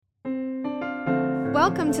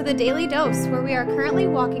Welcome to the Daily Dose, where we are currently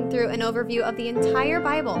walking through an overview of the entire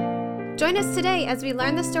Bible. Join us today as we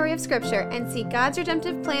learn the story of Scripture and see God's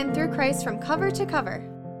redemptive plan through Christ from cover to cover.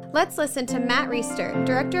 Let's listen to Matt Reisetter,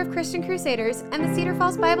 Director of Christian Crusaders and the Cedar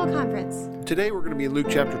Falls Bible Conference. Today we're going to be in Luke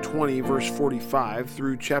chapter 20, verse 45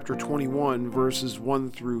 through chapter 21, verses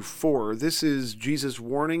 1 through 4. This is Jesus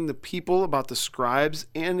warning the people about the scribes,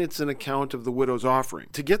 and it's an account of the widow's offering.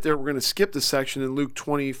 To get there, we're going to skip the section in Luke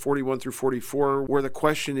 20, 41 through 44, where the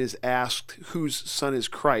question is asked, whose son is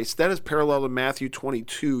Christ? That is parallel to Matthew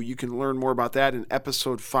 22. You can learn more about that in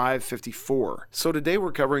episode 554. So today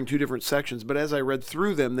we're covering two different sections, but as I read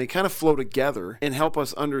through them, they kind of flow together and help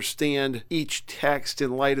us understand each text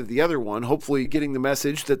in light of the other one, hopefully getting the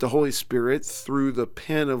message that the Holy Spirit, through the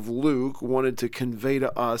pen of Luke, wanted to convey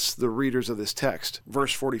to us, the readers of this text.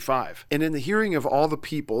 Verse 45, "And in the hearing of all the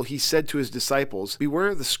people, he said to his disciples, Beware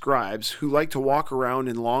of the scribes, who like to walk around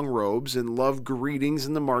in long robes and love greetings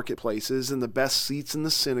in the marketplaces and the best seats in the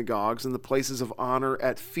synagogues and the places of honor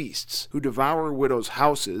at feasts, who devour widows'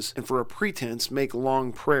 houses and for a pretense make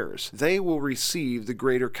long prayers. They will receive the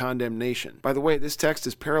greater condemnation." By the way, this text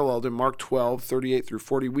is paralleled in Mark 12, 38 through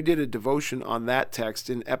 40. We did a devotion on that text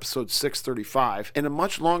in episode 635, and a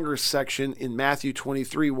much longer section in Matthew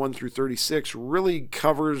 23, 1 through 36 really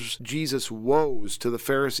covers Jesus' woes to the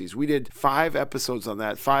Pharisees. We did 5 episodes on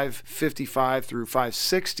that, 555 through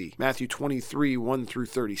 560, Matthew 23, 1 through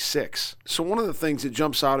 36. So one of the things that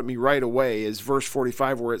jumps out at me right away is verse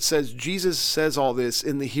 45, where it says, Jesus says all this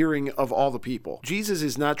in the hearing of all the people. Jesus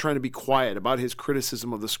is not trying to be quiet about his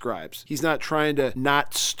criticism of the scribes. He's not trying to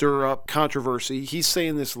not stir up controversy. He's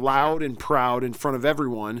saying this loud and proud in front of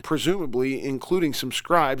everyone, presumably including some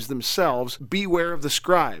scribes themselves. Beware of the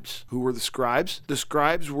scribes. Who were the scribes? The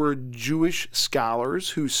scribes were Jewish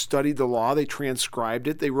scholars who studied the law. They transcribed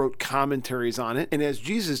it. They wrote commentaries on it. And as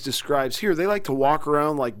Jesus describes here, they like to walk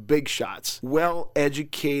around like big shots,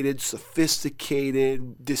 well-educated,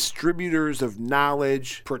 sophisticated, distributors of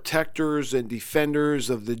knowledge, protectors and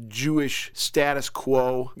defenders of the Jewish status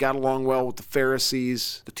quo. Got along well with the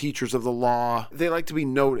Pharisees, the teachers of the law. They like to be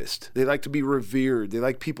noticed. They like to be revered. They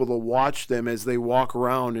like people to watch them as they walk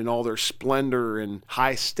around in all their splendor and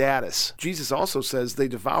high status. Jesus also says they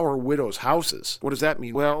devour widows' houses. What does that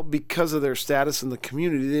mean? Well, because of their status in the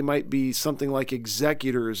community, they might be something like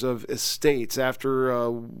executors of estates after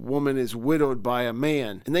a woman is widowed by a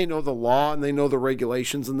man. And they know the law, and they know the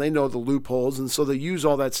regulations, and they know the loopholes, and so they use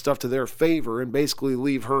all that stuff to their favor and basically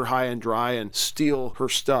leave her high and dry and steal her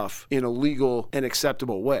stuff in a legal and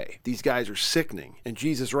acceptable way. These guys are sickening, and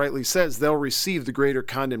Jesus rightly says they'll receive the greater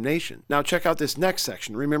condemnation. Now check out this next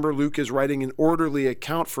section. Remember, Luke is writing an orderly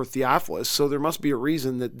account for Theophilus, so there must be a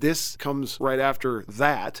reason that this comes right after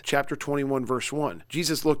that. Chapter 21, verse 1.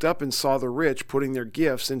 Jesus looked up and saw the rich putting their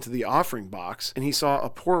gifts into the offering box, and he saw a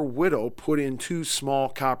poor widow put in 2 small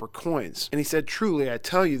copper coins. And he said, Truly, I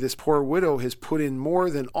tell you, this poor widow has put in more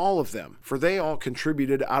than all of them, for they all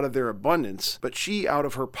contributed out of their abundance, but she out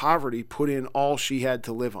of her poverty put in all she had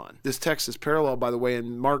to live on. This text is parallel, by the way,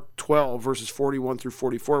 in Mark 12, verses 41 through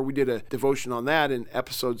 44. We did a devotion on that in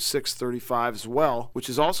episode 635 as well, which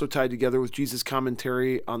is also tied together with Jesus'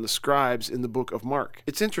 commentary on the scribes in the book of Mark.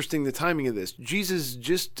 It's interesting, the timing of this. Jesus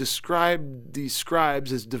just described these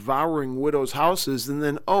scribes as devouring widows' houses, and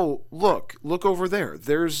then, oh, look over there.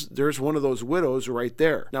 There's one of those widows right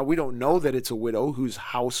there. Now, we don't know that it's a widow whose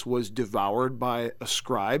house was devoured by a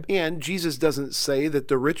scribe, and Jesus doesn't say that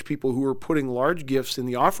the rich people who were putting large gifts in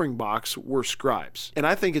the offering box were scribes. And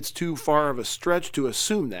I think it's too far of a stretch to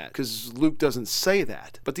assume that, because Luke doesn't say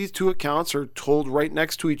that. But these two accounts are told right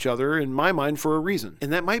next to each other, in my mind, for a reason.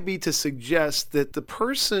 And that might be to suggest that the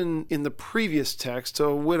person in the previous text, a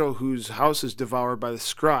widow whose house is devoured by the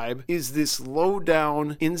scribe, is this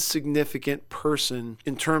low-down, insignificant person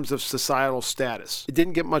in terms of societal status. It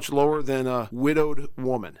didn't get much lower than a widowed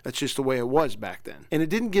woman. That's just the way it was back then. And it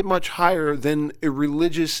didn't get much higher than a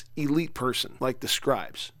religious elite person like the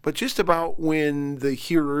scribes. But just about when the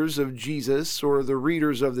hearers of Jesus or the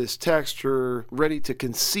readers of this text are ready to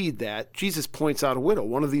concede that, Jesus points out a widow,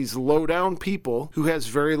 one of these low-down people who has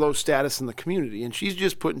very low status in the community, and she's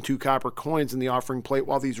just putting 2 copper coins in the offering plate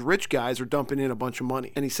while these rich guys are dumping in a bunch of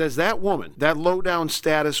money. And he says that woman, that low-down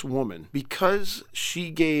status woman, because she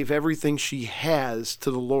gave everything she has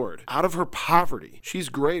to the Lord out of her poverty, she's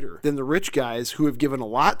greater than the rich guys who have given a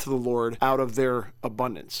lot to the Lord out of their their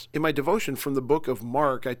abundance. In my devotion from the book of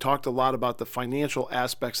Mark, I talked a lot about the financial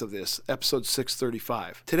aspects of this, episode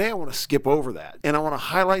 635. Today I want to skip over that, and I want to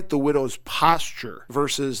highlight the widow's posture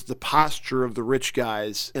versus the posture of the rich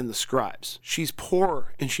guys and the scribes. She's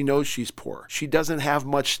poor, and she knows she's poor. She doesn't have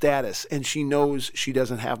much status, and she knows she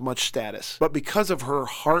doesn't have much status. But because of her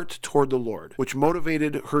heart toward the Lord, which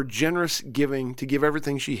motivated her generous giving to give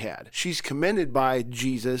everything she had, she's commended by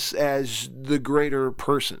Jesus as the greater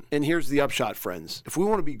person. And here's the upshot, friends. If we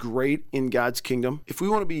want to be great in God's kingdom, if we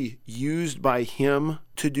want to be used by Him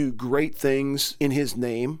to do great things in His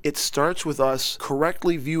name, it starts with us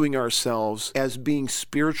correctly viewing ourselves as being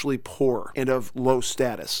spiritually poor and of low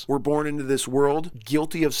status. We're born into this world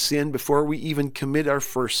guilty of sin before we even commit our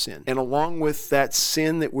first sin. And along with that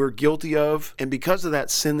sin that we're guilty of, and because of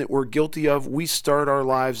that sin that we're guilty of, we start our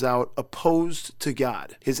lives out opposed to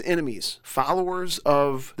God, His enemies, followers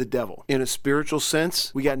of the devil. In a spiritual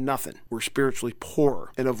sense, we got nothing. We're spiritually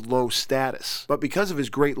poor and of low status. But because of His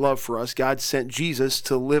great love for us, God sent Jesus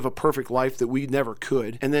to live a perfect life that we never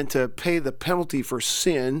could, and then to pay the penalty for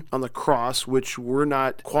sin on the cross, which we're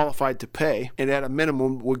not qualified to pay, and at a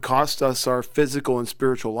minimum would cost us our physical and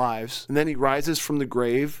spiritual lives. And then He rises from the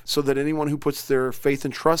grave so that anyone who puts their faith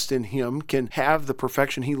and trust in Him can have the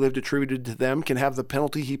perfection He lived attributed to them, can have the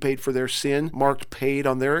penalty He paid for their sin marked paid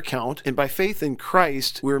on their account. And by faith in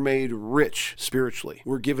Christ, we're made rich spiritually.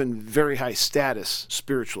 We're given very high status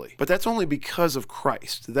spiritually. But that's only because of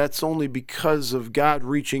Christ. That's only because of God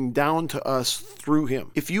reaching down to us through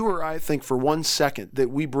Him. If you or I think for 1 second that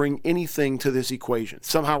we bring anything to this equation,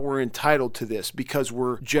 somehow we're entitled to this because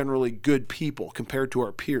we're generally good people compared to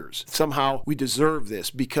our peers, somehow we deserve this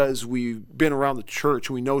because we've been around the church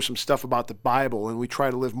and we know some stuff about the Bible and we try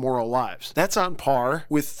to live moral lives, that's on par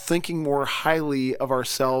with thinking more highly of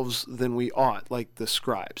ourselves than we ought, like the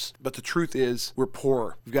scribes. But the truth is, we're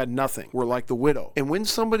poor. We've got nothing. We're like the widow. And when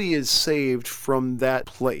somebody is saved from that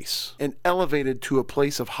place and elevated to a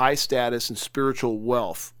place of high status and spiritual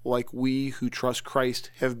wealth, like we who trust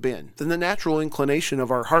Christ have been, then the natural inclination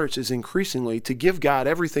of our hearts is increasingly to give God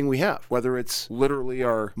everything we have, whether it's literally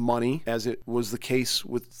our money, as it was the case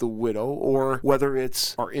with the widow, or whether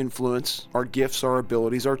it's our influence, our gifts, our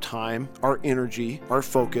abilities, our time, our energy, our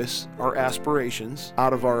focus, our aspirations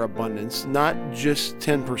out of our abundance, not just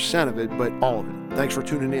 10% of it, but all of it. Thanks for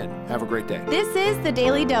tuning in. Have a great day. This is The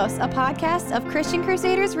Daily Dose, a podcast of Christian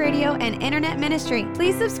Crusaders Radio and Internet Ministry.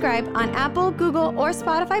 Please subscribe on Apple, Google, or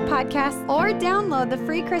Spotify podcasts, or download the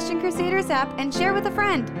free Christian Crusaders app and share with a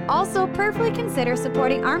friend. Also, prayerfully consider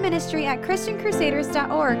supporting our ministry at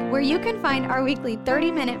ChristianCrusaders.org, where you can find our weekly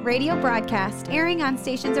 30-minute radio broadcast, airing on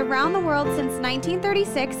stations around the world since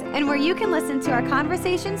 1936, and where you can listen to our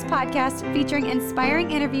Conversations podcast featuring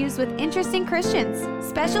inspiring interviews with interesting Christians.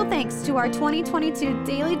 Special thanks to our 2022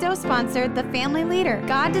 Daily Dose sponsor, The Family Leader.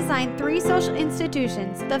 God designed 3 social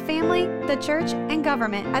institutions: the family, the church, and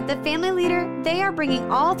government. At The Family Leader, they are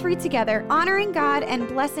bringing all 3 together, honoring God and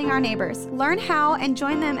blessing our neighbors. Learn how and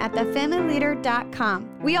join them at thefamilyleader.com.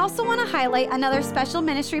 We also want to highlight another special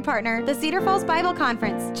ministry partner, the Cedar Falls Bible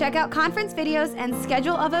Conference. Check out conference videos and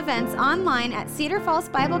schedule of events online at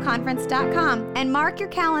cedarfallsbibleconference.com, and mark your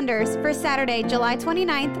calendars for Saturday, July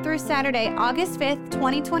 29th through Saturday, August 5th,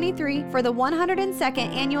 2023 for the 102nd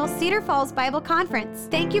Annual Cedar Falls Bible Conference.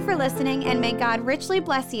 Thank you for listening, and may God richly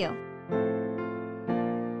bless you.